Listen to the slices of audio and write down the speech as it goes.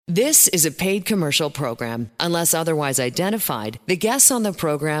This is a paid commercial program. Unless otherwise identified, the guests on the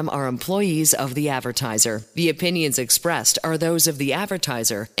program are employees of the advertiser. The opinions expressed are those of the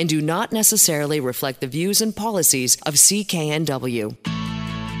advertiser and do not necessarily reflect the views and policies of CKNW.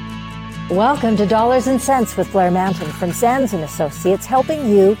 Welcome to Dollars and Cents with Blair Manton from Sands & Associates, helping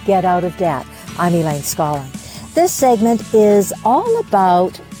you get out of debt. I'm Elaine Scollin. This segment is all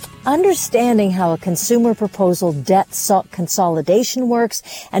about understanding how a consumer proposal debt consolidation works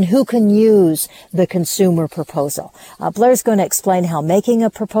and who can use the consumer proposal. Blair's going to explain how making a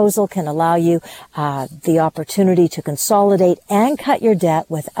proposal can allow you the opportunity to consolidate and cut your debt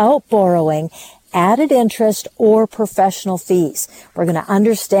without borrowing added interest or professional fees. We're going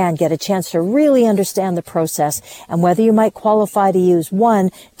to get a chance to really understand the process and whether you might qualify to use one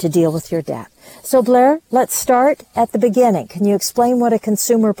to deal with your debt. So Blair, let's start at the beginning. Can you explain what a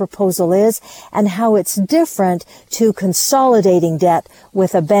consumer proposal is and how it's different to consolidating debt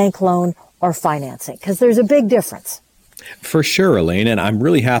with a bank loan or financing? Because there's a big difference. For sure, Elaine, and I'm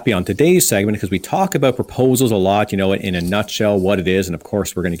really happy on today's segment because we talk about proposals a lot, in a nutshell, what it is, and of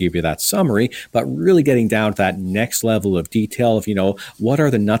course we're going to give you that summary, but really getting down to that next level of detail of, what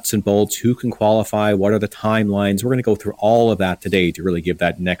are the nuts and bolts, who can qualify, what are the timelines. We're going to go through all of that today to really give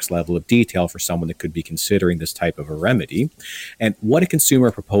that next level of detail for someone that could be considering this type of a remedy. And what a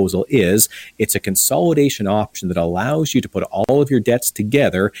consumer proposal is, it's a consolidation option that allows you to put all of your debts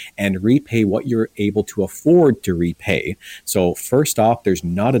together and repay what you're able to afford to repay. So first off, there's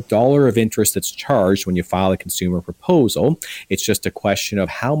not $1 of interest that's charged when you file a consumer proposal. It's just a question of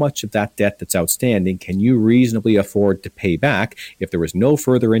how much of that debt that's outstanding can you reasonably afford to pay back. If there was no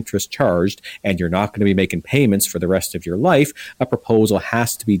further interest charged and you're not going to be making payments for the rest of your life, a proposal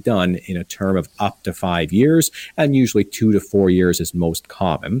has to be done in a term of up to 5 years, and usually 2 to 4 years is most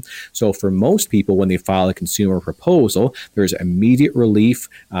common. So for most people, when they file a consumer proposal, there's immediate relief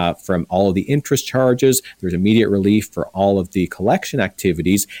from all of the interest charges. There's immediate relief for all of the collection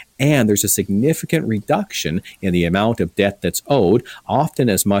activities, and there's a significant reduction in the amount of debt that's owed. Often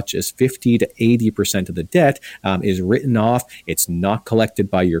as much as 50 to 80% of the debt is written off. It's not collected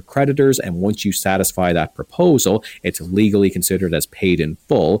by your creditors, and once you satisfy that proposal, it's legally considered as paid in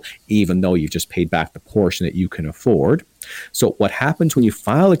full, even though you've just paid back the portion that you can afford. So what happens when you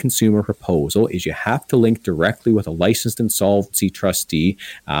file a consumer proposal is you have to link directly with a licensed insolvency trustee.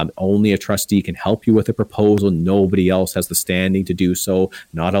 Only a trustee can help you with a proposal. Nobody else has the standing to do so,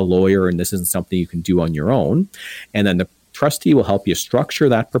 not a lawyer, and this isn't something you can do on your own. And then the trustee will help you structure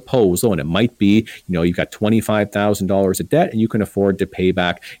that proposal, and it might be, you've got $25,000 of debt and you can afford to pay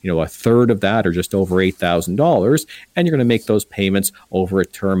back, a third of that or just over $8,000, and you're going to make those payments over a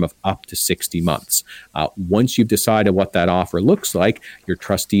term of up to 60 months. Once you've decided what that offer looks like, your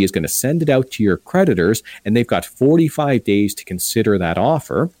trustee is going to send it out to your creditors, and they've got 45 days to consider that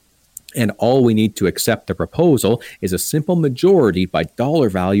offer. And all we need to accept the proposal is a simple majority by dollar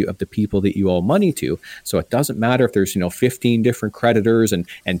value of the people that you owe money to. So it doesn't matter if there's, 15 different creditors and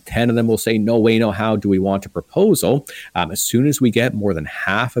 10 of them will say, no way, no how do we want a proposal. As soon as we get more than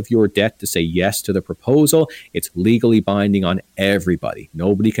half of your debt to say yes to the proposal, it's legally binding on everybody.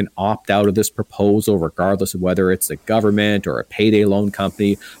 Nobody can opt out of this proposal, regardless of whether it's the government or a payday loan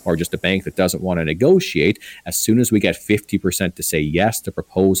company or just a bank that doesn't want to negotiate. As soon as we get 50% to say yes, the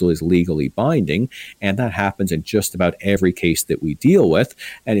proposal is legally binding, and that happens in just about every case that we deal with.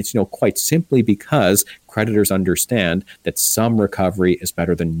 And it's, quite simply because creditors understand that some recovery is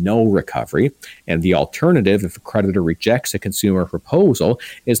better than no recovery. And the alternative, if a creditor rejects a consumer proposal,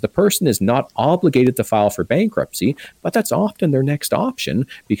 is the person is not obligated to file for bankruptcy, but that's often their next option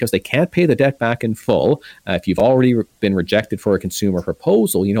because they can't pay the debt back in full. If you've already been rejected for a consumer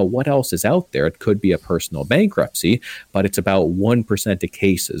proposal, what else is out there? It could be a personal bankruptcy, but it's about 1% of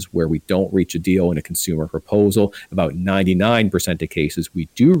cases where we don't reach a deal in a consumer proposal. About 99% of cases, we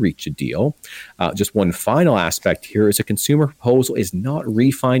do reach a deal. Just one final aspect here is a consumer proposal is not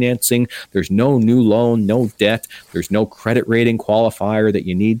refinancing. There's no new loan, no debt. There's no credit rating qualifier that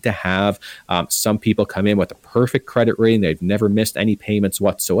you need to have. Some people come in with a perfect credit rating. They've never missed any payments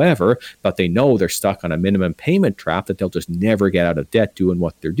whatsoever, but they know they're stuck on a minimum payment trap that they'll just never get out of debt doing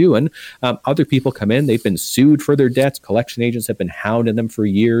what they're doing. Other people come in, they've been sued for their debts. Collection agents have been hounding them for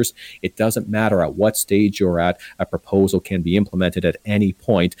years. It doesn't matter at what stage you're at. A proposal can be implemented at any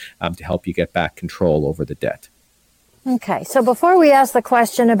point to help you get back control over the debt. Okay, so before we ask the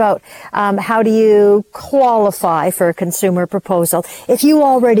question about how do you qualify for a consumer proposal, if you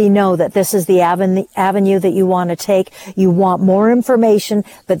already know that this is the avenue that you want to take, you want more information,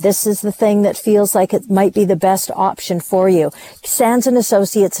 but this is the thing that feels like it might be the best option for you. Sands &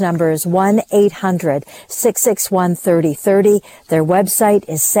 Associates number is 1-800-661-3030. Their website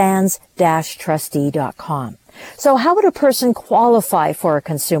is sands-trustee.com. So how would a person qualify for a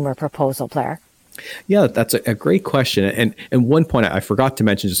consumer proposal, Blair? Yeah, that's a great question. And one point I forgot to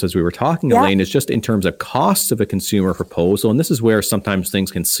mention just as we were talking, Elaine, is just in terms of costs of a consumer proposal. And this is where sometimes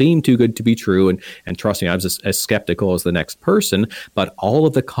things can seem too good to be true. And trust me, I'm as skeptical as the next person, but all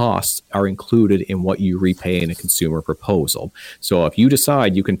of the costs are included in what you repay in a consumer proposal. So if you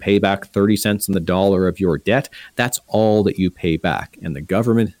decide you can pay back 30 cents on the dollar of your debt, that's all that you pay back. And the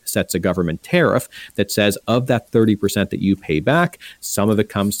government sets a government tariff that says of that 30% that you pay back, some of it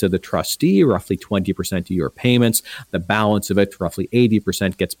comes to the trustee, roughly 20% of your payments. The balance of it, roughly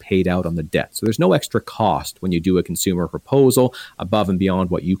 80%, gets paid out on the debt. So there's no extra cost when you do a consumer proposal above and beyond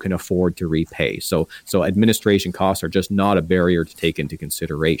what you can afford to repay. So administration costs are just not a barrier to take into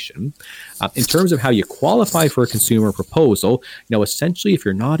consideration. In terms of how you qualify for a consumer proposal, essentially, if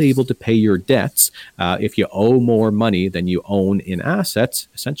you're not able to pay your debts, if you owe more money than you own in assets,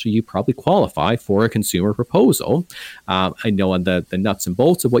 essentially you probably qualify for a consumer proposal. I know on the nuts and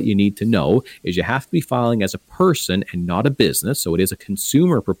bolts of what you need to know is you have to be filing as a person and not a business. So it is a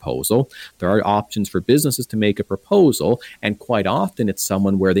consumer proposal. There are options for businesses to make a proposal. And quite often it's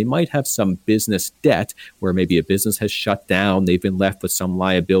someone where they might have some business debt where maybe a business has shut down. They've been left with some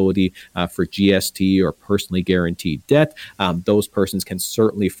liability for GST or personally guaranteed debt. Those persons can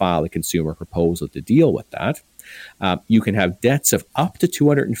certainly file a consumer proposal to deal with that. You can have debts of up to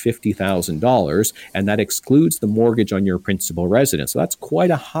 $250,000, and that excludes the mortgage on your principal residence. So that's quite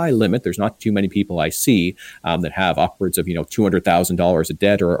a high limit. There's not too many people I see that have upwards of $200,000 of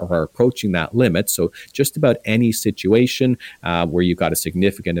debt or are approaching that limit. So just about any situation where you've got a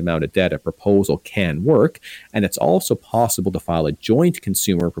significant amount of debt, a proposal can work. And it's also possible to file a joint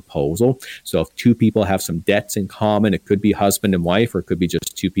consumer proposal. So if two people have some debts in common, it could be husband and wife, or it could be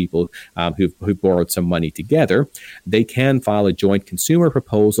just two people who borrowed some money together. They can file a joint consumer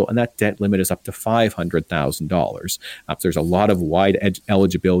proposal, and that debt limit is up to $500,000. So there's a lot of wide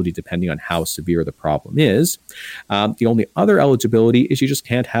eligibility depending on how severe the problem is. The only other eligibility is you just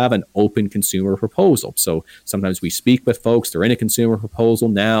can't have an open consumer proposal. So sometimes we speak with folks, they're in a consumer proposal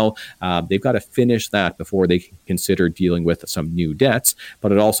now, they've got to finish that before they can consider dealing with some new debts.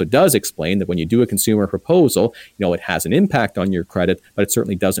 But it also does explain that when you do a consumer proposal, it has an impact on your credit, but it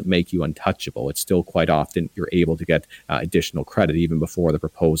certainly doesn't make you untouchable. It's still quite often you're able to get additional credit even before the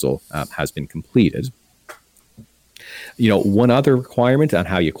proposal has been completed. One other requirement on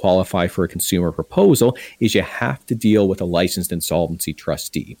how you qualify for a consumer proposal is you have to deal with a licensed insolvency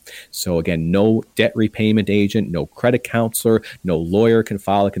trustee. So again, no debt repayment agent, no credit counselor, no lawyer can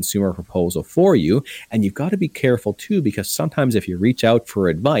file a consumer proposal for you. And you've got to be careful too, because sometimes if you reach out for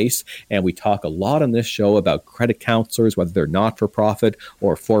advice, and we talk a lot on this show about credit counselors, whether they're not-for-profit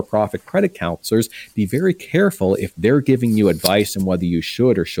or for-profit credit counselors, be very careful if they're giving you advice on whether you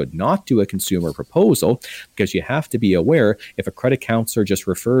should or should not do a consumer proposal, because you have to be aware if a credit counselor just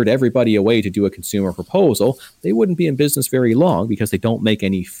referred everybody away to do a consumer proposal, they wouldn't be in business very long because they don't make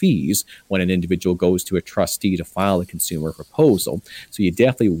any fees when an individual goes to a trustee to file a consumer proposal. So you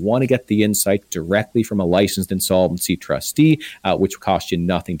definitely want to get the insight directly from a licensed insolvency trustee, which costs you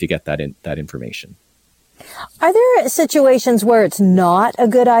nothing to get that information. Are there situations where it's not a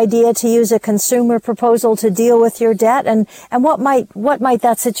good idea to use a consumer proposal to deal with your debt? And what might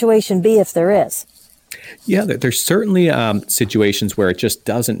that situation be if there is? Yeah, there's certainly situations where it just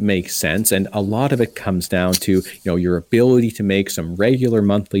doesn't make sense. And a lot of it comes down to, your ability to make some regular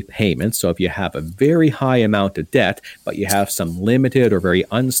monthly payments. So if you have a very high amount of debt, but you have some limited or very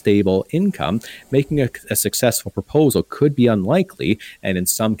unstable income, making a successful proposal could be unlikely. And in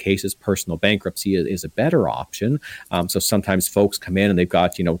some cases, personal bankruptcy is a better option. So sometimes folks come in and they've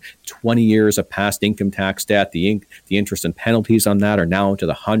got, 20 years of past income tax debt. The interest and penalties on that are now into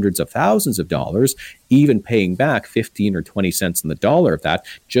the hundreds of thousands of dollars. Even paying back 15 or 20 cents on the dollar of that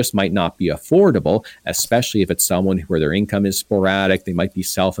just might not be affordable, especially if it's someone where their income is sporadic, they might be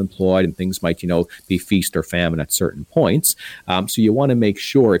self-employed, and things might, be feast or famine at certain points. So you want to make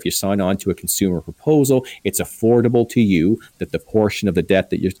sure if you sign on to a consumer proposal, it's affordable to you, that the portion of the debt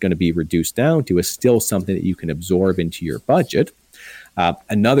that you're going to be reduced down to is still something that you can absorb into your budget.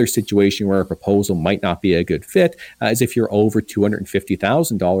 Another situation where a proposal might not be a good fit is if you're over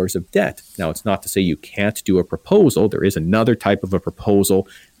 $250,000 of debt. Now, it's not to say you can't do a proposal. There is another type of a proposal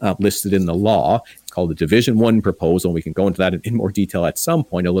listed in the law. called the Division 1 proposal. We can go into that in more detail at some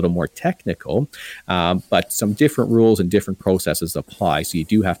point, a little more technical, but some different rules and different processes apply. So you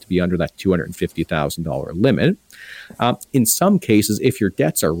do have to be under that $250,000 limit. In some cases, if your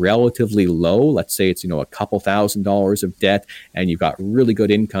debts are relatively low, let's say it's, a couple $1,000s of debt and you've got really good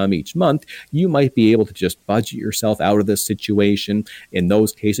income each month, you might be able to just budget yourself out of this situation. In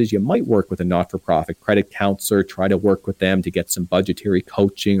those cases, you might work with a not-for-profit credit counselor, try to work with them to get some budgetary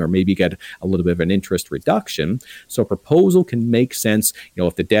coaching or maybe get a little bit of an interest reduction. So a proposal can make sense.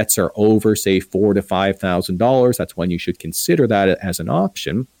 If the debts are over, say, $4,000 to $5,000, that's when you should consider that as an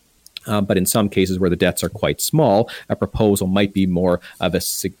option. But in some cases where the debts are quite small, a proposal might be more of a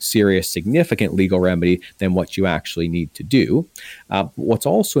serious, significant legal remedy than what you actually need to do. What's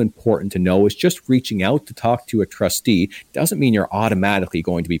also important to know is just reaching out to talk to a trustee doesn't mean you're automatically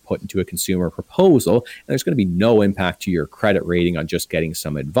going to be put into a consumer proposal. And there's going to be no impact to your credit rating on just getting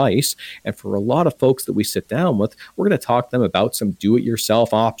some advice. And for a lot of folks that we sit down with, we're going to talk to them about some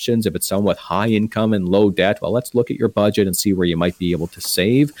do-it-yourself options. If it's somewhat high income and low debt, well, let's look at your budget and see where you might be able to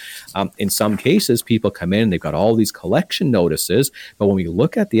save. In some cases, people come in, they've got all these collection notices, but when we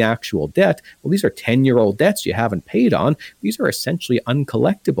look at the actual debt, well, these are 10-year-old debts you haven't paid on. These are essentially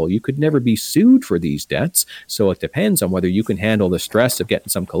uncollectible. You could never be sued for these debts. So it depends on whether you can handle the stress of getting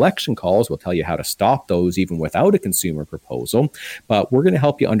some collection calls. We'll tell you how to stop those even without a consumer proposal. But we're going to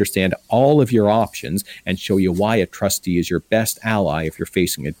help you understand all of your options and show you why a trustee is your best ally if you're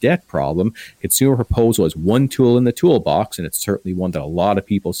facing a debt problem. Consumer proposal is one tool in the toolbox, and it's certainly one that a lot of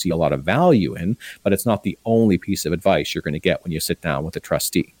people see a lot of value in, but it's not the only piece of advice you're going to get when you sit down with a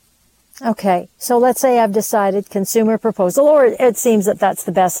trustee. Okay, so let's say I've decided consumer proposal, or it seems that that's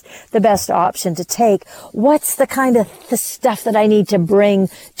the best option to take. What's the kind of the stuff that I need to bring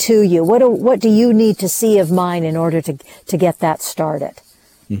to you? What do you need to see of mine in order to get that started?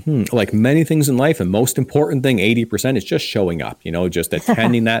 Mm-hmm. Like many things in life, the most important thing, 80%, is just showing up, just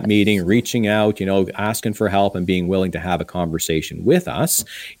attending that meeting, reaching out, asking for help and being willing to have a conversation with us.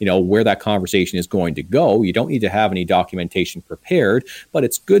 Where that conversation is going to go. You don't need to have any documentation prepared, but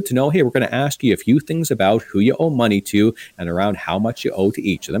it's good to know, hey, we're going to ask you a few things about who you owe money to and around how much you owe to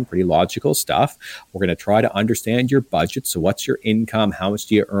each of them. Pretty logical stuff. We're going to try to understand your budget. So what's your income? How much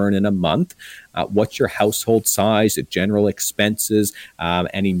do you earn in a month? What's your household size, the general expenses,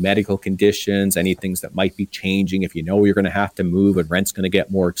 any medical conditions, any things that might be changing. If you're going to have to move and rent's going to get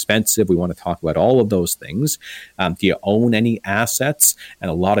more expensive, we want to talk about all of those things. Do you own any assets?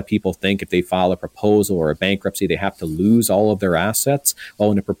 And a lot of people think if they file a proposal or a bankruptcy, they have to lose all of their assets.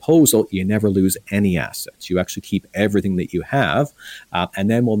 Well, in a proposal, you never lose any assets. You actually keep everything that you have. And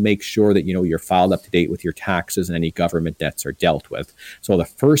then we'll make sure that, you're filed up to date with your taxes and any government debts are dealt with. So the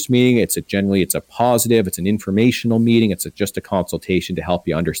first meeting, it's a positive, it's an informational meeting. It's just a consultation to help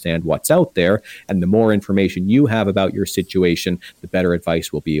you understand what's out there. And the more information you have about your situation, the better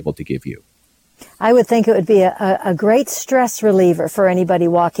advice we'll be able to give you. I would think it would be a great stress reliever for anybody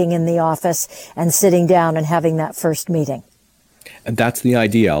walking in the office and sitting down and having that first meeting. And that's the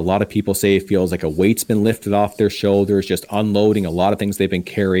idea. A lot of people say it feels like a weight's been lifted off their shoulders, just unloading a lot of things they've been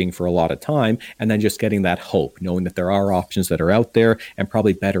carrying for a lot of time, and then just getting that hope, knowing that there are options that are out there and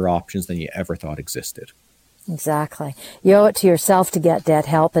probably better options than you ever thought existed. Exactly. You owe it to yourself to get debt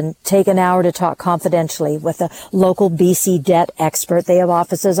help, and take an hour to talk confidentially with a local BC debt expert. They have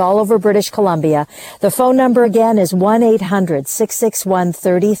offices all over British Columbia. The phone number again is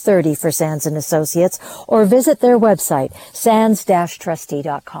 1-800-661-3030 for Sands & Associates, or visit their website,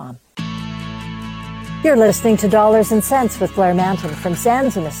 sands-trustee.com. You're listening to Dollars and Cents with Blair Manton from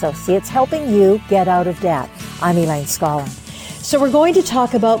Sands & Associates, helping you get out of debt. I'm Elaine Scollin. So we're going to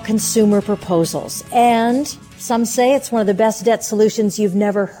talk about consumer proposals, and some say it's one of the best debt solutions you've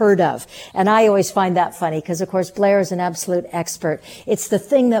never heard of. And I always find that funny because, of course, Blair is an absolute expert. It's the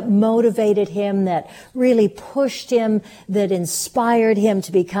thing that motivated him, that really pushed him, that inspired him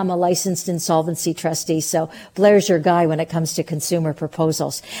to become a licensed insolvency trustee. So Blair's your guy when it comes to consumer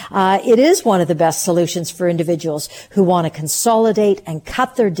proposals. It is one of the best solutions for individuals who want to consolidate and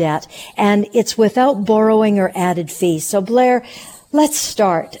cut their debt, and it's without borrowing or added fees. So Blair, let's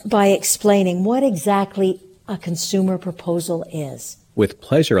start by explaining what exactly a consumer proposal is. With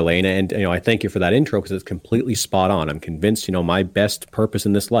pleasure, Elena. And, I thank you for that intro because it's completely spot on. I'm convinced, my best purpose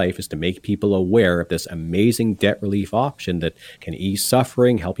in this life is to make people aware of this amazing debt relief option that can ease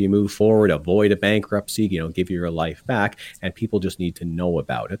suffering, help you move forward, avoid a bankruptcy, give you your life back. And people just need to know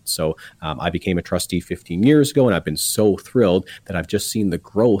about it. So I became a trustee 15 years ago, and I've been so thrilled that I've just seen the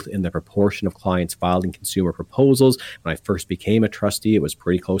growth in the proportion of clients filing consumer proposals. When I first became a trustee, it was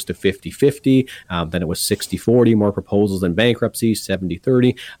pretty close to 50-50. Then it was 60-40, more proposals than bankruptcy, 70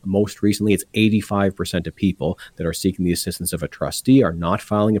 70-30. Most recently, it's 85% of people that are seeking the assistance of a trustee are not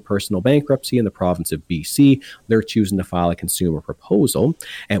filing a personal bankruptcy in the province of BC. They're choosing to file a consumer proposal.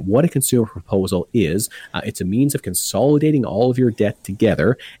 And what a consumer proposal is, it's a means of consolidating all of your debt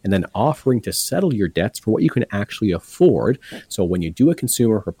together and then offering to settle your debts for what you can actually afford. So when you do a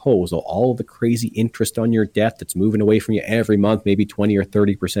consumer proposal, all of the crazy interest on your debt that's moving away from you every month, maybe 20 or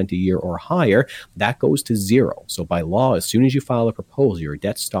 30% a year or higher, that goes to zero. So by law, as soon as you file a proposal, your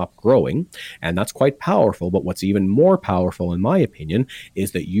debts stop growing. And that's quite powerful. But what's even more powerful, in my opinion,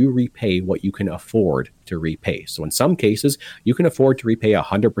 is that you repay what you can afford to repay. So in some cases, you can afford to repay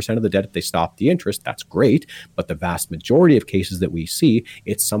 100% of the debt if they stop the interest. That's great. But the vast majority of cases that we see,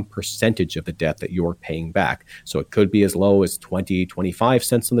 it's some percentage of the debt that you're paying back. So it could be as low as 20, 25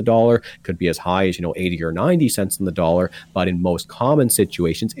 cents on the dollar, could be as high as, 80 or 90 cents on the dollar. But in most common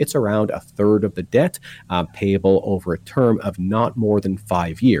situations, it's around a third of the debt payable over a term of not more than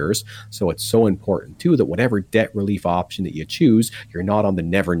 5 years. So it's so important too that whatever debt relief option that you choose, you're not on the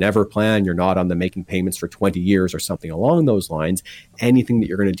never plan, you're not on the making payments for 20 years or something along those lines. Anything that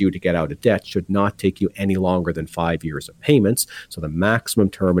you're going to do to get out of debt should not take you any longer than 5 years of payments. So the maximum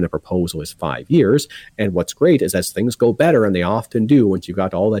term in a proposal is 5 years. And what's great is as things go better, and they often do, once you've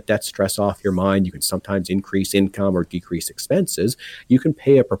got all that debt stress off your mind, you can sometimes increase income or decrease expenses. You can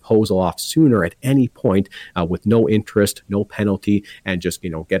pay a proposal off sooner at any point with no interest, no penalty, and just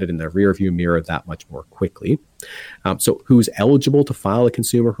get it in the rearview mirror that much more quickly. So who's eligible to file a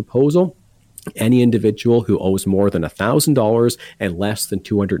consumer proposal? Any individual who owes more than $1,000 and less than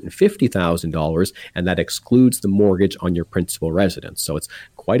 $250,000, and that excludes the mortgage on your principal residence. So it's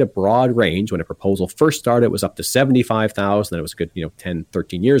quite a broad range. When a proposal first started, it was up to $75,000. Then it was a good, 10,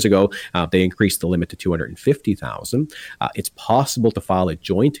 13 years ago. They increased the limit to $250,000. It's possible to file a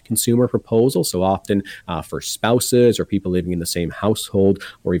joint consumer proposal. So often for spouses or people living in the same household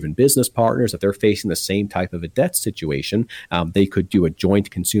or even business partners, if they're facing the same type of a debt situation, they could do a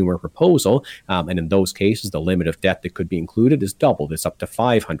joint consumer proposal. And in those cases, the limit of debt that could be included is doubled. It's up to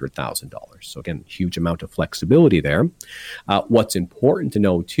 $500,000. So again, huge amount of flexibility there. What's important to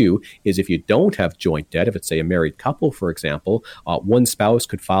know too is if you don't have joint debt, if it's say a married couple, for example, one spouse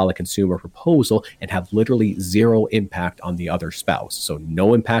could file a consumer proposal and have literally zero impact on the other spouse. So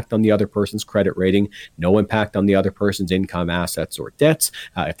no impact on the other person's credit rating, no impact on the other person's income, assets, or debts.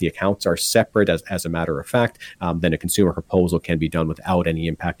 If the accounts are separate, as a matter of fact, then a consumer proposal can be done without any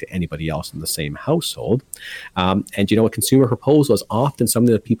impact to anybody else in the same household. And a consumer proposal is often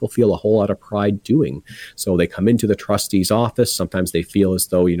something that people feel a whole lot of pride doing. So they come into the trustee's office. Sometimes they feel as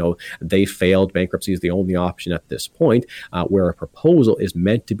though, they failed. Bankruptcy is the only option at this point, where a proposal is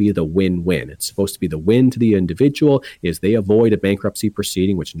meant to be the win-win. It's supposed to be the win to the individual is they avoid a bankruptcy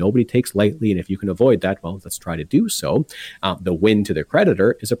proceeding, which nobody takes lightly. And if you can avoid that, well, let's try to do so. The win to the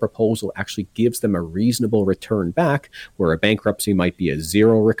creditor is a proposal actually gives them a reasonable return back, where a bankruptcy might be a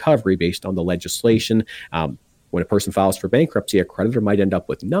zero recovery based on the legislation. When a person files for bankruptcy, a creditor might end up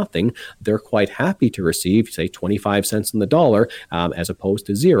with nothing. They're quite happy to receive, say, 25 cents on the dollar as opposed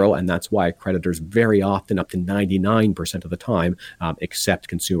to zero. And that's why creditors very often, up to 99% of the time, accept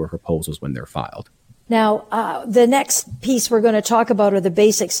consumer proposals when they're filed. Now, the next piece we're going to talk about are the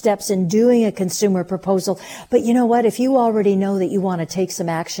basic steps in doing a consumer proposal. But you know what? If you already know that you want to take some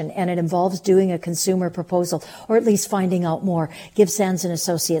action and it involves doing a consumer proposal, or at least finding out more, give Sands &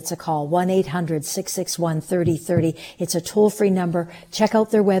 Associates a call, 1-800-661-3030. It's a toll-free number. Check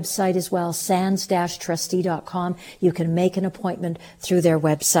out their website as well, sands-trustee.com. You can make an appointment through their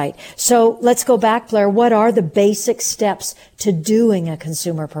website. So let's go back, Blair. What are the basic steps to doing a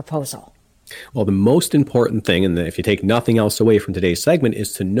consumer proposal? Well, the most important thing, and if you take nothing else away from today's segment,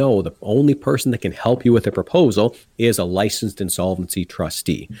 is to know the only person that can help you with a proposal is a licensed insolvency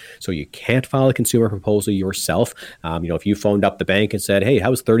trustee. So you can't file a consumer proposal yourself. If you phoned up the bank and said, hey,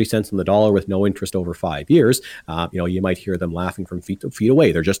 how's 30 cents on the dollar with no interest over 5 years? You might hear them laughing from feet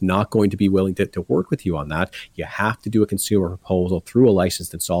away. They're just not going to be willing to work with you on that. You have to do a consumer proposal through a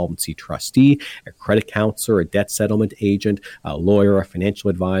licensed insolvency trustee, a credit counselor, a debt settlement agent, a lawyer, a financial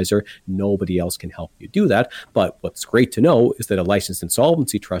advisor. Nobody else can help you do that. But what's great to know is that a licensed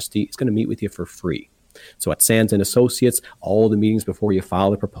insolvency trustee is going to meet with you for free. So at Sands & Associates, all the meetings before you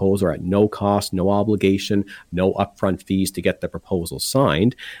file the proposal are at no cost, no obligation, no upfront fees to get the proposal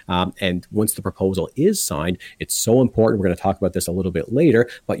signed. And once the proposal is signed, it's so important. We're going to talk about this a little bit later,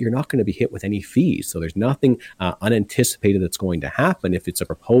 but you're not going to be hit with any fees. So there's nothing unanticipated that's going to happen. If it's a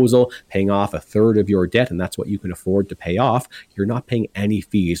proposal paying off a third of your debt and that's what you can afford to pay off, you're not paying any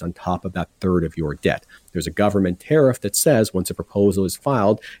fees on top of that third of your debt. There's a government tariff that says once a proposal is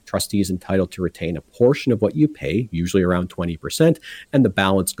filed, trustee is entitled to retain a portion of what you pay, usually around 20%, and the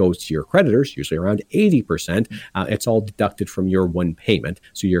balance goes to your creditors, usually around 80%. It's all deducted from your one payment.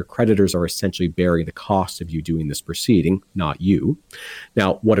 So your creditors are essentially bearing the cost of you doing this proceeding, not you.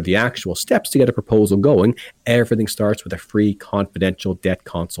 Now, what are the actual steps to get a proposal going? Everything starts with a free confidential debt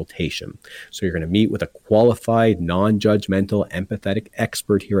consultation. So you're going to meet with a qualified, non-judgmental, empathetic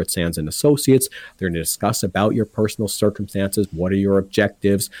expert here at Sands & Associates. They're going to discuss about your personal circumstances. What are your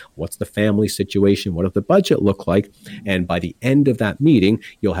objectives? What's the family situation? What does the budget look like? And by the end of that meeting,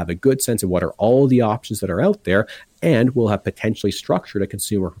 you'll have a good sense of what are all the options that are out there, and we'll have potentially structured a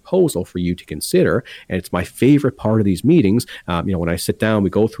consumer proposal for you to consider. And it's my favorite part of these meetings. When I sit down, we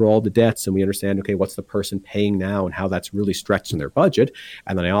go through all the debts and we understand, okay, what's the person paying now and how that's really stretched in their budget.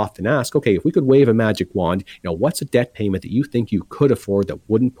 And then I often ask, okay, if we could wave a magic wand, what's a debt payment that you think you could afford that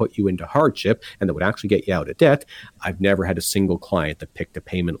wouldn't put you into hardship and that would actually get you out of debt? I've never had a single client that picked a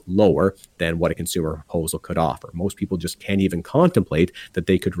payment lower than what a consumer proposal could offer. Most people just can't even contemplate that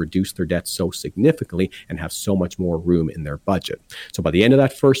they could reduce their debt so significantly and have so much more room in their budget. So by the end of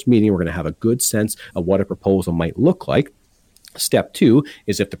that first meeting, we're going to have a good sense of what a proposal might look like. Step 2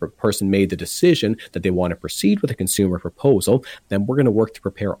 is if the person made the decision that they want to proceed with a consumer proposal, then we're going to work to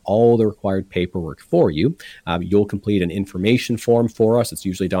prepare all the required paperwork for you. You'll complete an information form for us. It's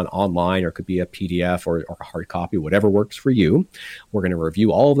usually done online, or it could be a PDF or a hard copy, whatever works for you. We're going to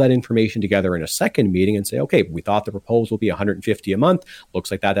review all of that information together in a second meeting and say, okay, we thought the proposal would be $150 a month. Looks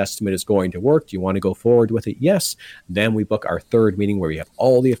like that estimate is going to work. Do you want to go forward with it? Yes. Then we book our third meeting where we have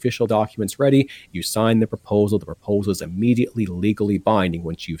all the official documents ready. You sign the proposal. The proposal is immediately legally binding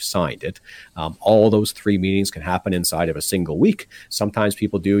once you've signed it. All those 3 meetings can happen inside of a single week. Sometimes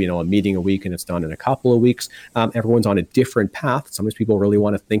people do, a meeting a week and it's done in a couple of weeks. Everyone's on a different path. Sometimes people really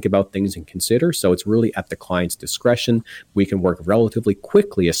want to think about things and consider. So it's really at the client's discretion. We can work relatively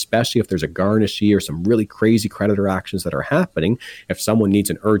quickly, especially if there's a garnishee or some really crazy creditor actions that are happening. If someone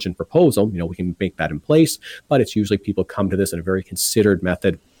needs an urgent proposal, we can make that in place. But it's usually people come to this in a very considered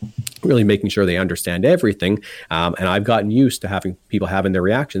method, really making sure they understand everything. And I've gotten used to having people having their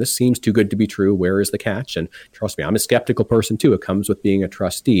reaction. This seems too good to be true. Where is the catch? And trust me, I'm a skeptical person too. It comes with being a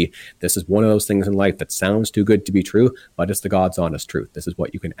trustee. This is one of those things in life that sounds too good to be true, but it's the God's honest truth. This is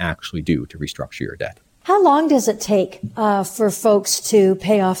what you can actually do to restructure your debt. How long does it take for folks to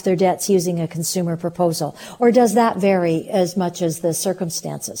pay off their debts using a consumer proposal? Or does that vary as much as the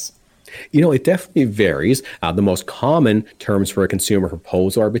circumstances? It definitely varies. The most common terms for a consumer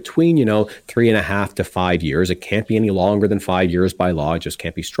proposal are between, 3.5 to 5 years. It can't be any longer than 5 years by law. It just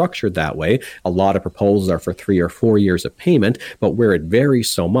can't be structured that way. A lot of proposals are for 3 or 4 years of payment, but where it varies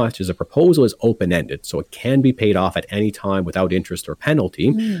so much is a proposal is open-ended. So it can be paid off at any time without interest or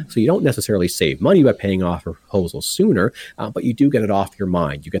penalty. So you don't necessarily save money by paying off a proposal sooner, but you do get it off your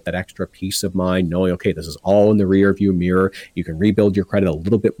mind. You get that extra peace of mind knowing, okay, this is all in the rear view mirror. You can rebuild your credit a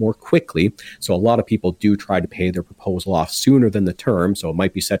little bit more quickly. So a lot of people do try to pay their proposal off sooner than the term. So it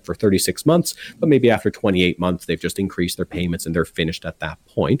might be set for 36 months, but maybe after 28 months, they've just increased their payments and they're finished at that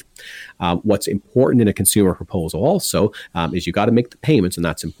point. What's important in a consumer proposal also is you got to make the payments, and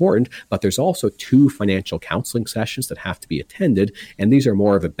that's important, but there's also 2 financial counseling sessions that have to be attended. And these are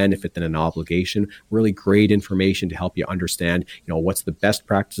more of a benefit than an obligation. Really great information to help you understand, what's the best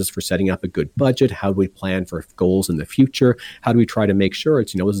practices for setting up a good budget? How do we plan for goals in the future? How do we try to make sure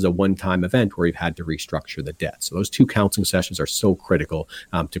it's, this is a one-time event where you've had to restructure the debt? So those 2 counseling sessions are so critical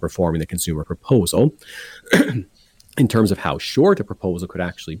to performing the consumer proposal. In terms of how short a proposal could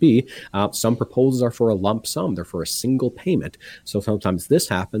actually be, some proposals are for a lump sum. They're for a single payment. So sometimes this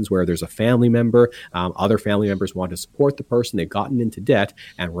happens where there's a family member, other family members want to support the person, they've gotten into debt,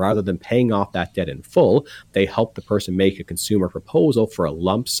 and rather than paying off that debt in full, they help the person make a consumer proposal for a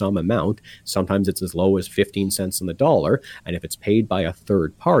lump sum amount. Sometimes it's as low as 15 cents on the dollar. And if it's paid by a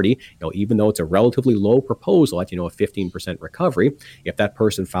third party, even though it's a relatively low proposal at, a 15% recovery, if that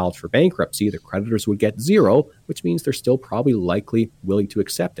person filed for bankruptcy, the creditors would get 0, which means they're still probably likely willing to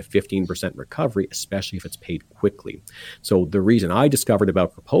accept a 15% recovery, especially if it's paid quickly. So the reason I discovered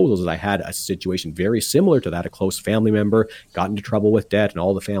about proposals is I had a situation very similar to that. A close family member got into trouble with debt, and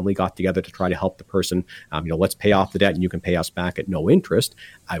all the family got together to try to help the person, let's pay off the debt and you can pay us back at no interest.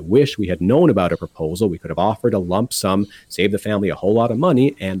 I wish we had known about a proposal. We could have offered a lump sum, saved the family a whole lot of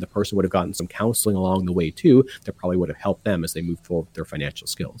money, and the person would have gotten some counseling along the way too that probably would have helped them as they moved forward with their financial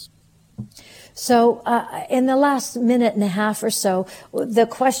skills. So in the last minute and a half or so, the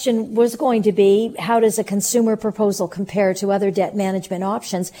question was going to be, how does a consumer proposal compare to other debt management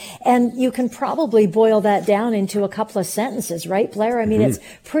options? And you can probably boil that down into a couple of sentences, right, Blair? I mean, It's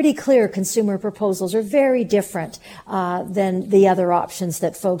pretty clear consumer proposals are very different than the other options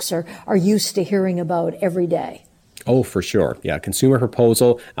that folks are used to hearing about every day. Oh, for sure. Yeah, consumer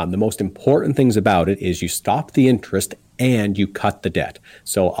proposal, the most important things about it is you stop the interest and you cut the debt.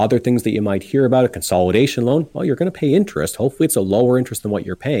 So other things that you might hear about, a consolidation loan, well, you're going to pay interest. Hopefully it's a lower interest than what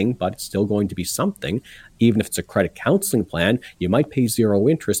you're paying, but it's still going to be something. Even if it's a credit counseling plan, you might pay zero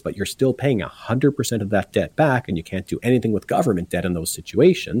interest, but you're still paying 100% of that debt back, and you can't do anything with government debt in those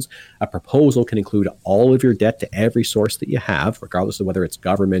situations. A proposal can include all of your debt to every source that you have, regardless of whether it's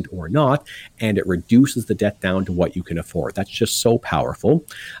government or not, and it reduces the debt down to what you can afford. That's just so powerful.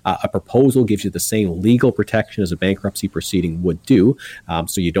 A proposal gives you the same legal protection as a bankruptcy proceeding would do,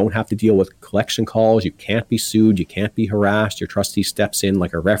 so you don't have to deal with collection calls, you can't be sued, you can't be harassed, your trustee steps in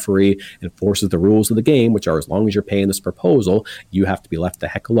like a referee and enforces the rules of the game, which are, as long as you're paying this proposal, you have to be left the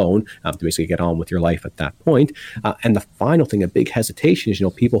heck alone to basically get on with your life at that point. And the final thing, a big hesitation is,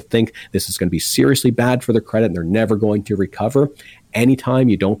 people think this is going to be seriously bad for their credit and they're never going to recover. Anytime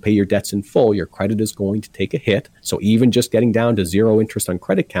you don't pay your debts in full, your credit is going to take a hit. So even just getting down to zero interest on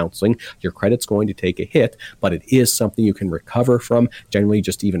credit counseling, your credit's going to take a hit, but it is something you can recover from. Generally,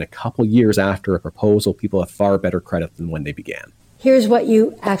 just even a couple years after a proposal, people have far better credit than when they began. Here's what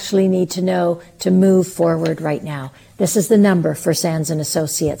you actually need to know to move forward right now. This is the number for Sands &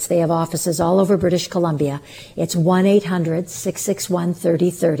 Associates. They have offices all over British Columbia. It's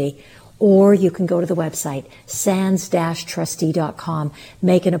 1-800-661-3030. Or you can go to the website, sands-trustee.com.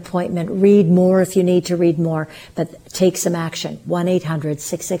 Make an appointment. Read more if you need to read more, but take some action.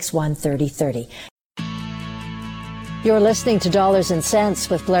 1-800-661-3030. You're listening to Dollars and Cents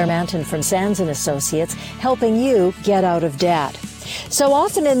with Blair Manton from Sands & Associates, helping you get out of debt. So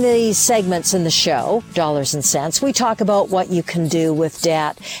often in these segments in the show, Dollars and Cents, we talk about what you can do with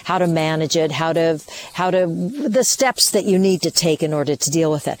debt, how to manage it, the steps that you need to take in order to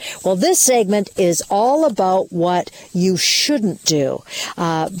deal with it. Well, this segment is all about what you shouldn't do.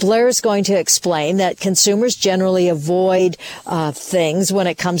 Blair is going to explain that consumers generally avoid things when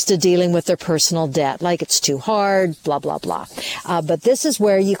it comes to dealing with their personal debt, like it's too hard, blah, blah, blah. But this is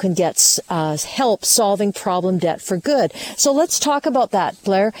where you can get help solving problem debt for good. So let's talk about that,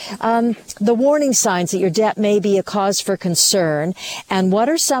 Blair. The warning signs that your debt may be a cause for concern, and what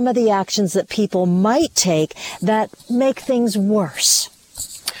are some of the actions that people might take that make things worse?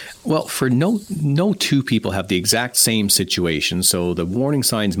 Well, for no two people have the exact same situation, so the warning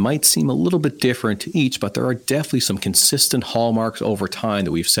signs might seem a little bit different to each, but there are definitely some consistent hallmarks over time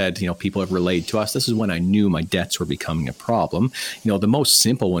that we've said, people have relayed to us. This is when I knew my debts were becoming a problem. The most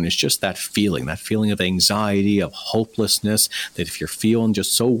simple one is just that feeling of anxiety, of hopelessness, that if you're feeling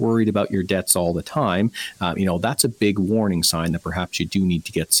just so worried about your debts all the time, that's a big warning sign that perhaps you do need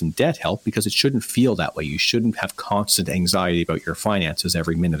to get some debt help, because it shouldn't feel that way. You shouldn't have constant anxiety about your finances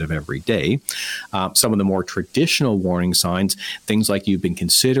every minute of every day. Some of the more traditional warning signs, things like you've been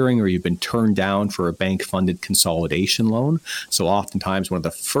considering or you've been turned down for a bank-funded consolidation loan. So oftentimes one of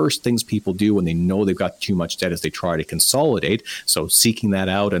the first things people do when they know they've got too much debt is they try to consolidate. So seeking that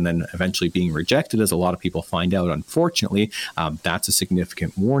out and then eventually being rejected, as a lot of people find out, unfortunately, that's a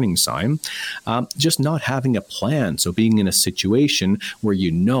significant warning sign. Just not having a plan. So being in a situation where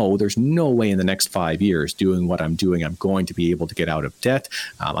there's no way in the next 5 years doing what I'm doing, I'm going to be able to get out of debt.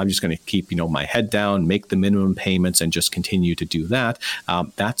 I'm just going to keep, my head down, make the minimum payments, and just continue to do that.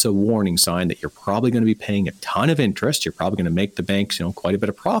 That's a warning sign that you're probably going to be paying a ton of interest. You're probably going to make the banks, quite a bit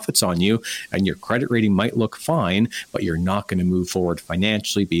of profits on you, and your credit rating might look fine, but you're not going to move forward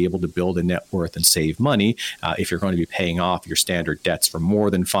financially, be able to build a net worth and save money if you're going to be paying off your standard debts for more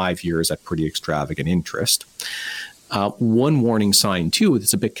than 5 years at pretty extravagant interest. One warning sign, too,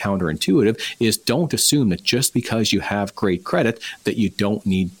 that's a bit counterintuitive, is don't assume that just because you have great credit that you don't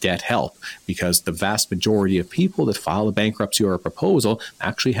need debt help, because the vast majority of people that file a bankruptcy or a proposal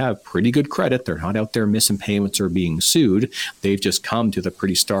actually have pretty good credit. They're not out there missing payments or being sued. They've just come to the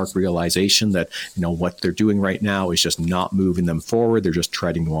pretty stark realization that, what they're doing right now is just not moving them forward. They're just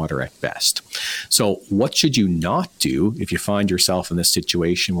treading water at best. So what should you not do if you find yourself in this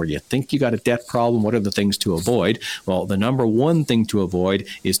situation where you think you got a debt problem? What are the things to avoid? Well, the number one thing to avoid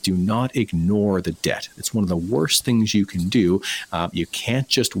is do not ignore the debt. It's one of the worst things you can do. You can't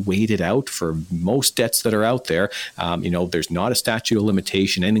just wait it out for most debts that are out there. There's not a statute of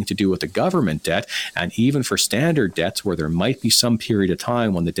limitation, anything to do with the government debt. And even for standard debts where there might be some period of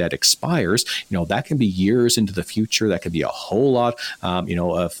time when the debt expires, that can be years into the future. That could be a whole lot,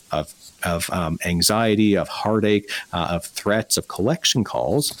 of anxiety, of heartache, of threats, of collection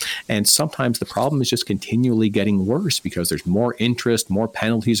calls. And sometimes the problem is just continually getting worse because there's more interest, more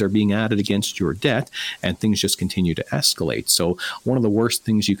penalties are being added against your debt, and things just continue to escalate. So one of the worst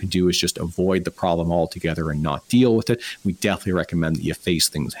things you can do is just avoid the problem altogether and not deal with it. We definitely recommend that you face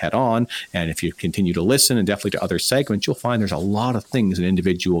things head on. And if you continue to listen, and definitely to other segments, you'll find there's a lot of things an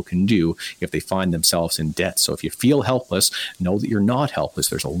individual can do if they find themselves in debt. So if you feel helpless, know that you're not helpless.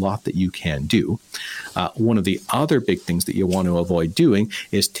 There's a lot that you can do. One of the other big things that you want to avoid doing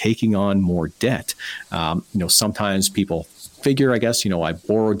is taking on more debt. Sometimes people figure, I guess, I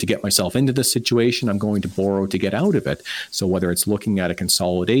borrowed to get myself into this situation. I'm going to borrow to get out of it. So whether it's looking at a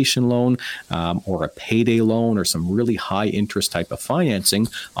consolidation loan or a payday loan or some really high interest type of financing,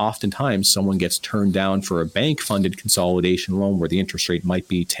 oftentimes someone gets turned down for a bank funded consolidation loan where the interest rate might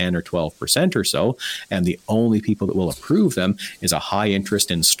be 10 or 12% or so. And the only people that will approve them is a high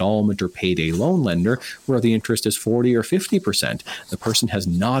interest installment or payday loan lender where the interest is 40 or 50%. The person has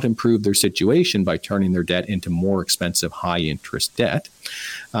not improved their situation by turning their debt into more expensive high interest debt.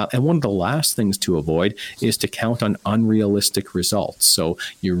 And one of the last things to avoid is to count on unrealistic results. So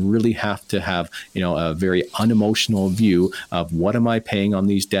you really have to have, a very unemotional view of what am I paying on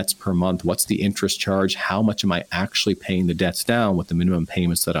these debts per month? What's the interest charge? How much am I actually paying the debts down with the minimum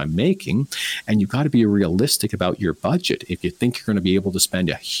payments that I'm making? And you've got to be realistic about your budget. If you think you're going to be able to spend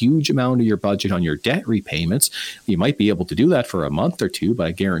a huge amount of your budget on your debt repayments, you might be able to do that for a month or two, but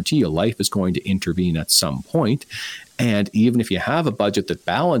I guarantee you life is going to intervene at some point. And even if you have a budget that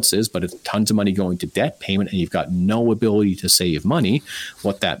balances, but it's tons of money going to debt payment and you've got no ability to save money,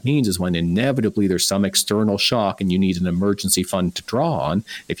 what that means is when inevitably there's some external shock and you need an emergency fund to draw on,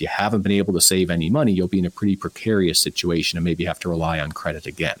 if you haven't been able to save any money, you'll be in a pretty precarious situation and maybe have to rely on credit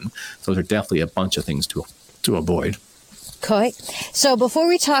again. So there are definitely a bunch of things to avoid. Okay. So before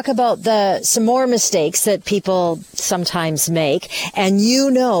we talk about some more mistakes that people sometimes make, and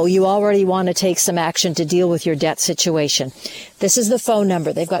you already want to take some action to deal with your debt situation, this is the phone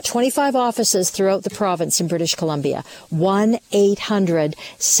number. They've got 25 offices throughout the province in British Columbia.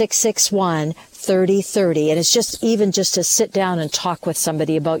 1-800-661-3030. And it's just to sit down and talk with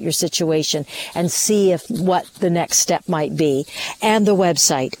somebody about your situation and see what the next step might be. And the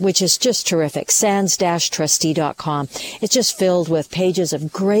website, which is just terrific, sands-trustee.com. It's just filled with pages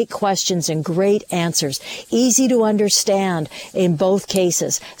of great questions and great answers, easy to understand in both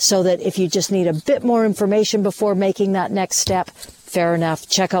cases, so that if you just need a bit more information before making that next step, fair enough,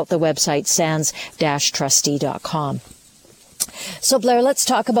 check out the website, sands-trustee.com. So, Blair, let's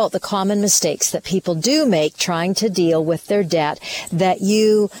talk about the common mistakes that people do make trying to deal with their debt that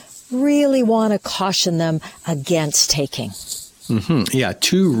you really want to caution them against taking. Mm-hmm. Yeah,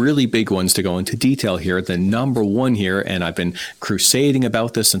 two really big ones to go into detail here. The number one here, and I've been crusading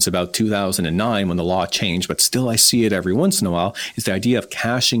about this since about 2009 when the law changed, but still I see it every once in a while, is the idea of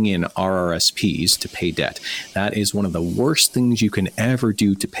cashing in RRSPs to pay debt. That is one of the worst things you can ever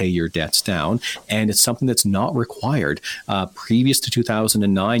do to pay your debts down, and it's something that's not required. Previous to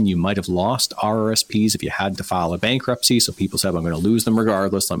 2009, you might have lost RRSPs if you had to file a bankruptcy, so people said, I'm going to lose them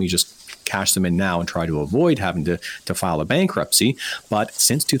regardless, let me just cash them in now and try to avoid having to file a bankruptcy. But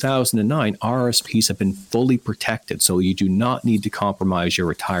since 2009, RRSPs have been fully protected. So you do not need to compromise your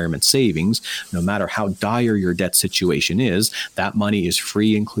retirement savings. No matter how dire your debt situation is, that money is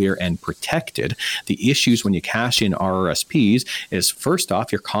free and clear and protected. The issues when you cash in RRSPs is, first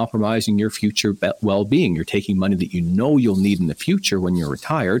off, you're compromising your future well-being. You're taking money that you know you'll need in the future when you're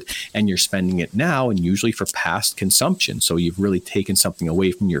retired, and you're spending it now and usually for past consumption. So you've really taken something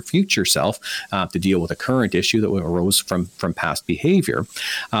away from your future self to deal with a current issue that arose from past behavior.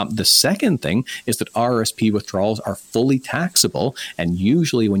 The second thing is that RRSP withdrawals are fully taxable, and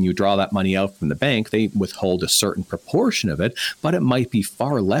usually when you draw that money out from the bank, they withhold a certain proportion of it, but it might be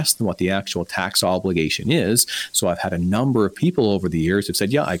far less than what the actual tax obligation is. So I've had a number of people over the years who've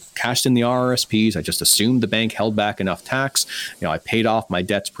said, yeah, I cashed in the RRSPs, I just assumed the bank held back enough tax, I paid off my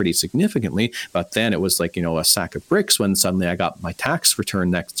debts pretty significantly, but then it was like, a sack of bricks when suddenly I got my tax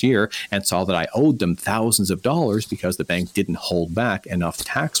return next year, and saw that I owed them thousands of dollars because the bank didn't hold back enough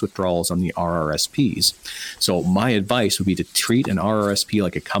tax withdrawals on the RRSPs. So my advice would be to treat an RRSP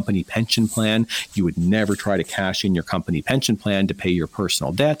like a company pension plan. You would never try to cash in your company pension plan to pay your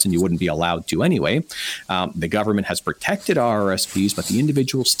personal debts, and you wouldn't be allowed to anyway. The government has protected RRSPs, but the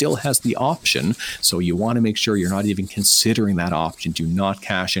individual still has the option. So you want to make sure you're not even considering that option. Do not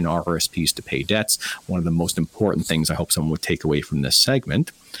cash in RRSPs to pay debts. One of the most important things I hope someone would take away from this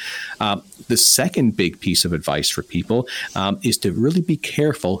segment. The second big piece of advice for people is to really be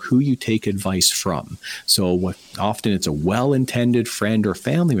careful who you take advice from. So often it's a well-intended friend or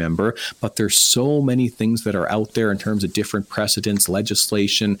family member, but there's so many things that are out there in terms of different precedents,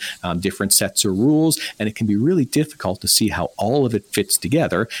 legislation, different sets of rules, and it can be really difficult to see how all of it fits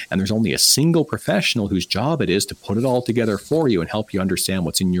together. And there's only a single professional whose job it is to put it all together for you and help you understand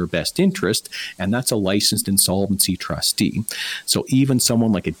what's in your best interest, and that's a licensed insolvency trustee. So even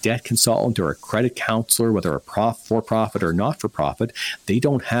someone like a debt consultant or a credit counselor, whether a for-profit or not-for-profit, they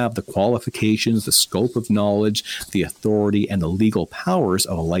don't have the qualifications, the scope of knowledge, the authority, and the legal powers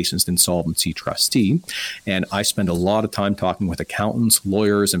of a licensed insolvency trustee. And I spend a lot of time talking with accountants,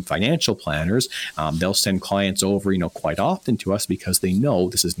 lawyers, and financial planners. They'll send clients over, quite often to us because they know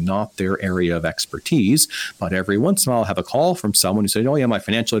this is not their area of expertise. But every once in a while, I'll have a call from someone who said, "Oh yeah, my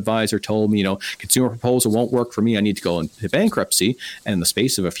financial advisor told me, consumer proposal won't work for me. I need to go into bankruptcy." And in the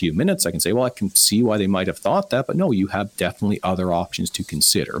space of a few minutes, I can say, well, I can see why they might have thought that, but no, you have definitely other options to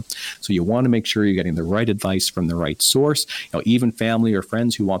consider. So you want to make sure you're getting the right advice from the right source. Even family or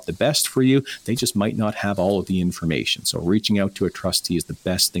friends who want the best for you, they just might not have all of the information. So reaching out to a trustee is the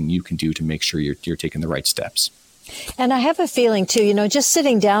best thing you can do to make sure you're taking the right steps. And I have a feeling, too, just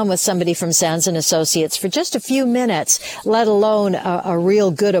sitting down with somebody from Sands & Associates for just a few minutes, let alone a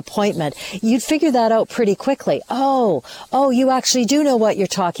real good appointment, you'd figure that out pretty quickly. Oh, you actually do know what you're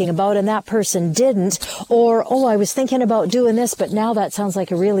talking about, and that person didn't. Or, I was thinking about doing this, but now that sounds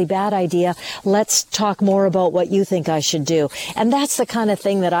like a really bad idea. Let's talk more about what you think I should do. And that's the kind of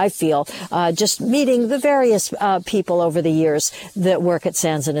thing that I feel, just meeting the various people over the years that work at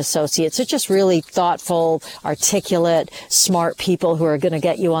Sands & Associates. They're just really thoughtful, articulate, smart people who are going to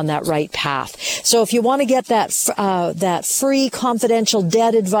get you on that right path. So if you want to get that free confidential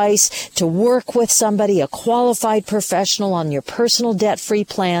debt advice, to work with somebody, a qualified professional on your personal debt-free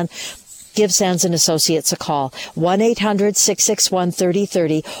plan, give Sands & Associates a call,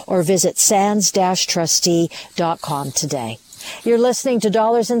 1-800-661-3030, or visit sands-trustee.com today. You're listening to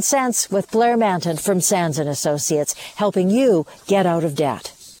Dollars and Cents with Blair Manton from Sands & Associates, helping you get out of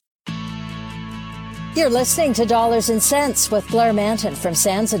debt. You're listening to Dollars and Cents with Blair Manton from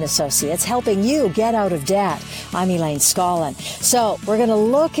Sands & Associates, helping you get out of debt. I'm Elaine Scollin. So we're going to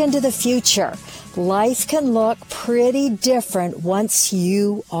look into the future. Life can look pretty different once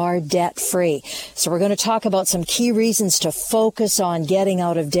you are debt-free. So we're going to talk about some key reasons to focus on getting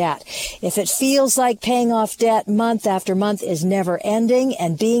out of debt. If it feels like paying off debt month after month is never ending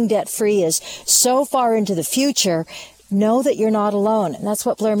and being debt-free is so far into the future, know that you're not alone. And that's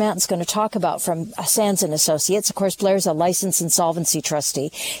what Blair Manton's going to talk about from Sands & Associates. Of course, Blair's a licensed insolvency trustee.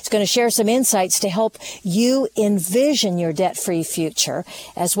 He's going to share some insights to help you envision your debt-free future,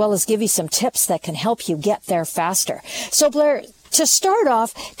 as well as give you some tips that can help you get there faster. So, Blair, to start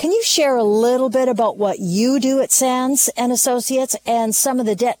off, can you share a little bit about what you do at Sands & Associates and some of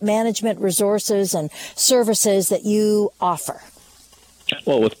the debt management resources and services that you offer?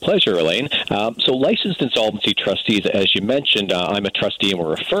 Well, with pleasure, Elaine. So licensed insolvency trustees, as you mentioned, I'm a trustee and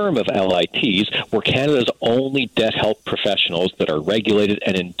we're a firm of LITs. We're Canada's only debt help professionals that are regulated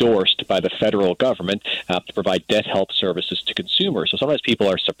and endorsed by the federal government to provide debt help services to consumers. So sometimes people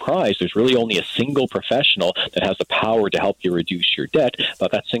are surprised there's really only a single professional that has the power to help you reduce your debt,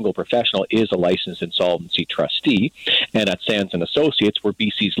 but that single professional is a licensed insolvency trustee. And at Sands & Associates, we're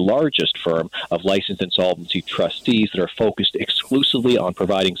BC's largest firm of licensed insolvency trustees that are focused exclusively on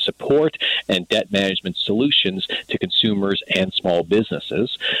providing support and debt management solutions to consumers and small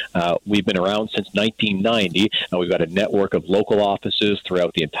businesses. We've been around since 1990, and we've got a network of local offices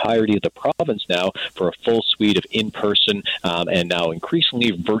throughout the entirety of the province now for a full suite of in-person and now increasingly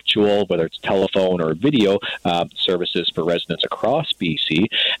virtual, whether it's telephone or video services for residents across BC.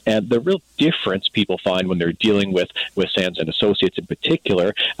 And the real difference people find when they're dealing with Sands & Associates in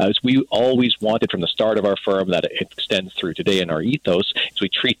particular is we always wanted from the start of our firm, that it extends through today in our ethos, is we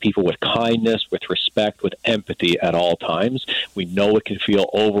treat people with kindness, with respect, with empathy at all times. We know it can feel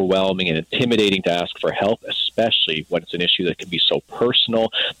overwhelming and intimidating to ask for help, especially when it's an issue that can be so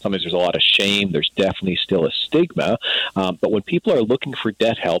personal. Sometimes there's a lot of shame. There's definitely still a stigma. But when people are looking for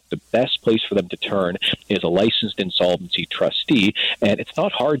debt help, the best place for them to turn is a licensed insolvency trustee. And it's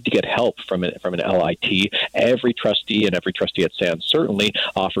not hard to get help from an LIT. Every trustee and every trustee at SANS certainly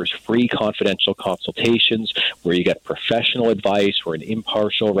offers free confidential consultations where you get professional advice. We're an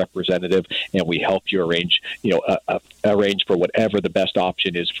impartial representative, and we help you arrange for whatever the best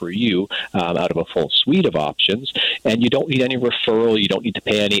option is for you out of a full suite of options. And you don't need any referral. You don't need to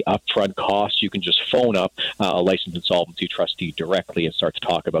pay any upfront costs. You can just phone up a licensed insolvency trustee directly and start to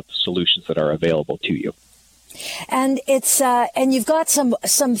talk about the solutions that are available to you. And it's and you've got some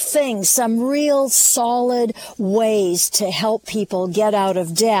things, some real solid ways to help people get out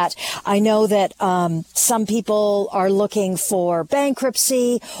of debt. I know that some people are looking for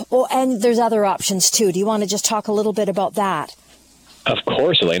bankruptcy, and there's other options too. Do you want to just talk a little bit about that? Of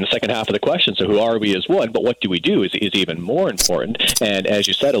course, Elaine. The second half of the question, so who are we is one, but what do we do is even more important. And as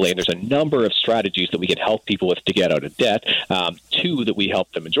you said, Elaine, there's a number of strategies that we can help people with to get out of debt. Two that we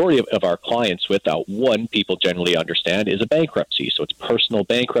help the majority of our clients with. One, people generally understand, is a bankruptcy. So it's personal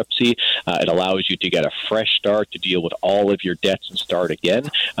bankruptcy. It allows you to get a fresh start to deal with all of your debts and start again.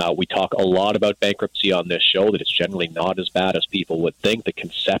 We talk a lot about bankruptcy on this show, that it's generally not as bad as people would think. The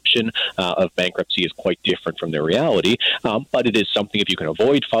conception of bankruptcy is quite different from the reality, but it is something, if you can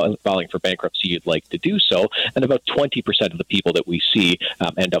avoid filing for bankruptcy, you'd like to do so. And about 20% of the people that we see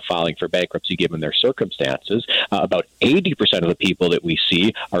end up filing for bankruptcy given their circumstances. About 80% of the people that we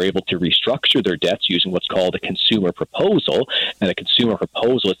see are able to restructure their debts using what's called a consumer proposal. And a consumer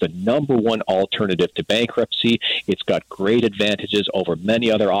proposal is the number one alternative to bankruptcy. It's got great advantages over many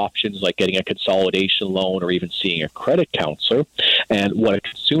other options like getting a consolidation loan or even seeing a credit counselor. And what a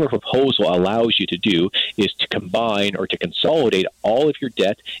consumer proposal allows you to do is to combine or to consolidate all of your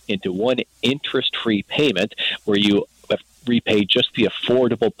debt into one interest-free payment where you repay just the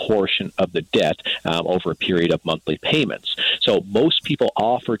affordable portion of the debt over a period of monthly payments. So most people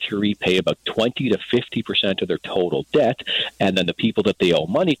offer to repay about 20 to 50% of their total debt, and then the people that they owe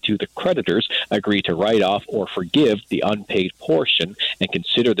money to, the creditors, agree to write off or forgive the unpaid portion and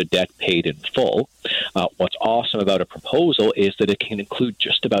consider the debt paid in full. What's awesome about a proposal is that it can include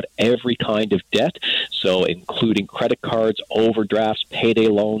just about every kind of debt, so including credit cards, overdrafts, payday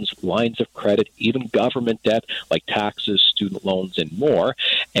loans, lines of credit, even government debt like taxes, student loans, and more.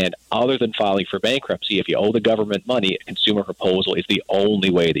 And other than filing for bankruptcy, if you owe the government money, a consumer proposal is the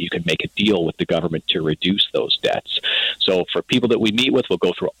only way that you can make a deal with the government to reduce those debts. So for people that we meet with, we'll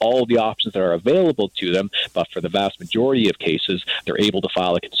go through all the options that are available to them, but for the vast majority of cases, they're able to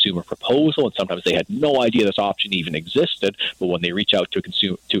file a consumer proposal, and sometimes they had no idea this option even existed, but when they reach out to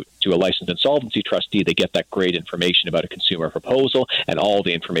a licensed insolvency trustee, they get that great information about a consumer proposal and all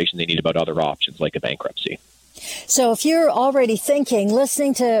the information they need about other options like a bankruptcy. So if you're already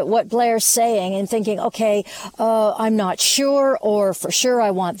listening to what Blair's saying and thinking, okay, I'm not sure, or for sure I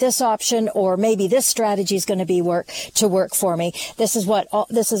want this option, or maybe this strategy is going to work for me. This is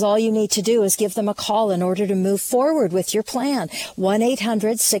all you need to do is give them a call in order to move forward with your plan.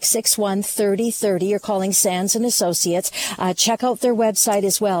 1-800-661-3030. You're calling Sands and Associates. Check out their website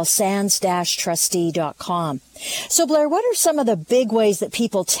as well, sands-trustee.com. So, Blair, what are some of the big ways that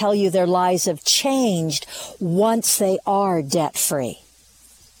people tell you their lives have changed once they are debt-free?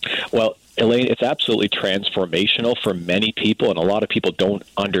 Well, Elaine, it's absolutely transformational for many people, and a lot of people don't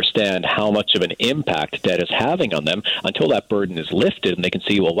understand how much of an impact debt is having on them until that burden is lifted and they can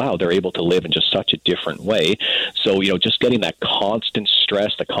see, well, wow, they're able to live in just such a different way. So, just getting that constant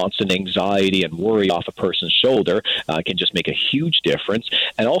stress, the constant anxiety and worry off a person's shoulder can just make a huge difference,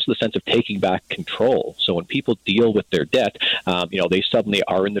 and also the sense of taking back control. So when people deal with their debt, they suddenly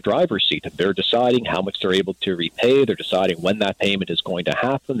are in the driver's seat, and they're deciding how much they're able to repay. They're deciding when that payment is going to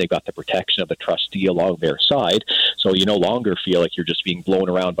happen. They've got the protection of a trustee along their side, so you no longer feel like you're just being blown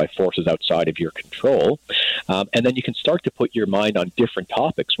around by forces outside of your control. And then you can start to put your mind on different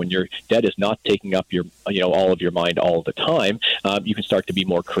topics. When your debt is not taking up all of your mind all the time, you can start to be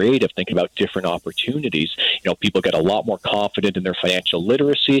more creative, thinking about different opportunities. People get a lot more confident in their financial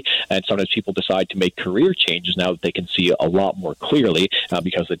literacy, and sometimes people decide to make career changes now that they can see a lot more clearly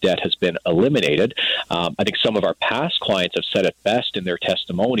because the debt has been eliminated. I think some of our past clients have said it best in their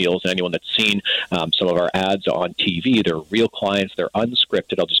testimonials, and anyone that's seen some of our ads on TV, they're real clients, they're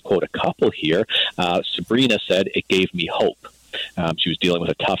unscripted. I'll just quote a couple here. Sabrina said, "It gave me hope." She was dealing with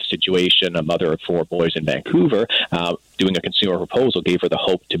a tough situation, a mother of 4 boys in Vancouver. Doing a consumer proposal gave her the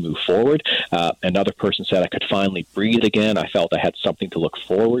hope to move forward. Another person said, "I could finally breathe again. I felt I had something to look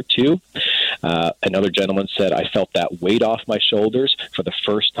forward to." Another gentleman said, I felt that weight off my shoulders for the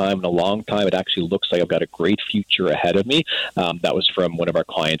first time in a long time. It actually looks like I've got a great future ahead of me. That was from one of our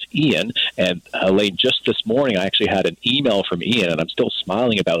clients, Ian. And Elaine, just this morning, I actually had an email from Ian, and I'm still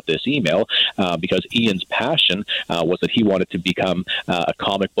smiling about this email because Ian's passion was that he wanted to become a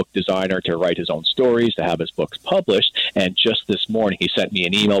comic book designer, to write his own stories, to have his books published. And just this morning, he sent me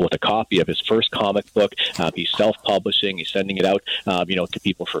an email with a copy of his first comic book. He's self-publishing. He's sending it out, to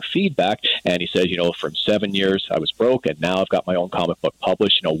people for feedback. And he says, from 7 years I was broke, and now I've got my own comic book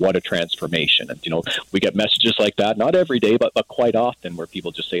published. What a transformation. And, we get messages like that, not every day, but quite often, where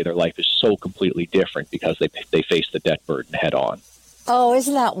people just say their life is so completely different because they face the debt burden head on. Oh,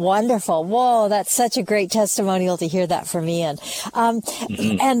 isn't that wonderful? Whoa, that's such a great testimonial to hear that from Ian.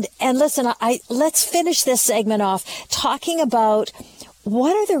 And listen, let's finish this segment off talking about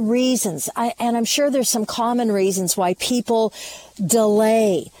what are the reasons, and I'm sure there's some common reasons why people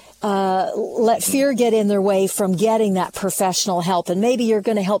delay, let fear get in their way from getting that professional help. And maybe you're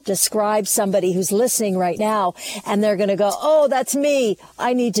going to help describe somebody who's listening right now, and they're going to go, oh, that's me.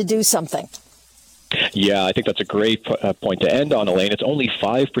 I need to do something. Yeah, I think that's a great point to end on, Elaine. It's only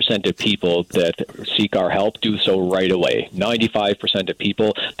 5% of people that seek our help do so right away. 95% of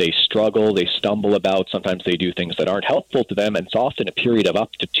people, they struggle, they stumble about. Sometimes they do things that aren't helpful to them, and it's often a period of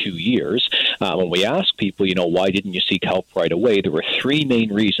up to 2 years. When we ask people, why didn't you seek help right away? There were three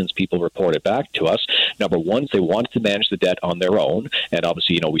main reasons people reported back to us. Number one is they wanted to manage the debt on their own, and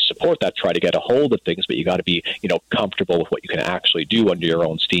obviously, we support that, try to get a hold of things, but you got to be, comfortable with what you can actually do under your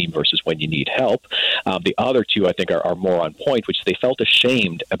own steam versus when you need help. The other two, I think, are more on point, which they felt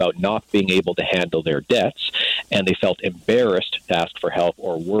ashamed about not being able to handle their debts, and they felt embarrassed to ask for help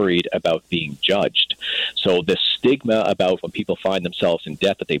or worried about being judged. So the stigma about when people find themselves in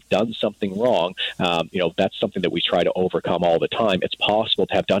debt that they've done something wrong, that's something that we try to overcome all the time. It's possible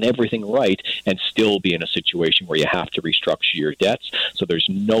to have done everything right and still be in a situation where you have to restructure your debts. So there's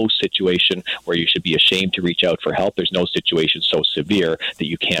no situation where you should be ashamed to reach out for help. There's no situation so severe that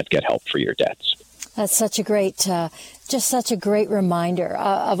you can't get help for your debts. That's such a great, just such a great reminder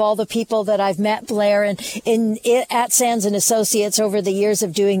of all the people that I've met, Blair, and at Sands and Associates over the years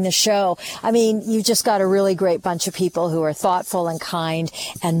of doing the show. I mean, you just got a really great bunch of people who are thoughtful and kind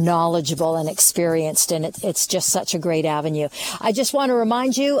and knowledgeable and experienced, and it's just such a great avenue. I just want to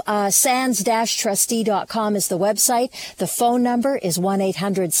remind you, sands-trustee.com is the website. The phone number is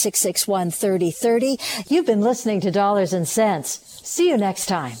 1-800-661-3030. You've been listening to Dollars and Cents. See you next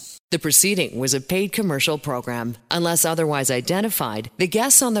time. The proceeding was a paid commercial program. Unless otherwise identified, the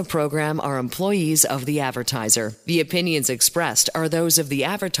guests on the program are employees of the advertiser. The opinions expressed are those of the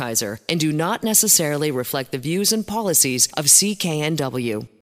advertiser and do not necessarily reflect the views and policies of CKNW.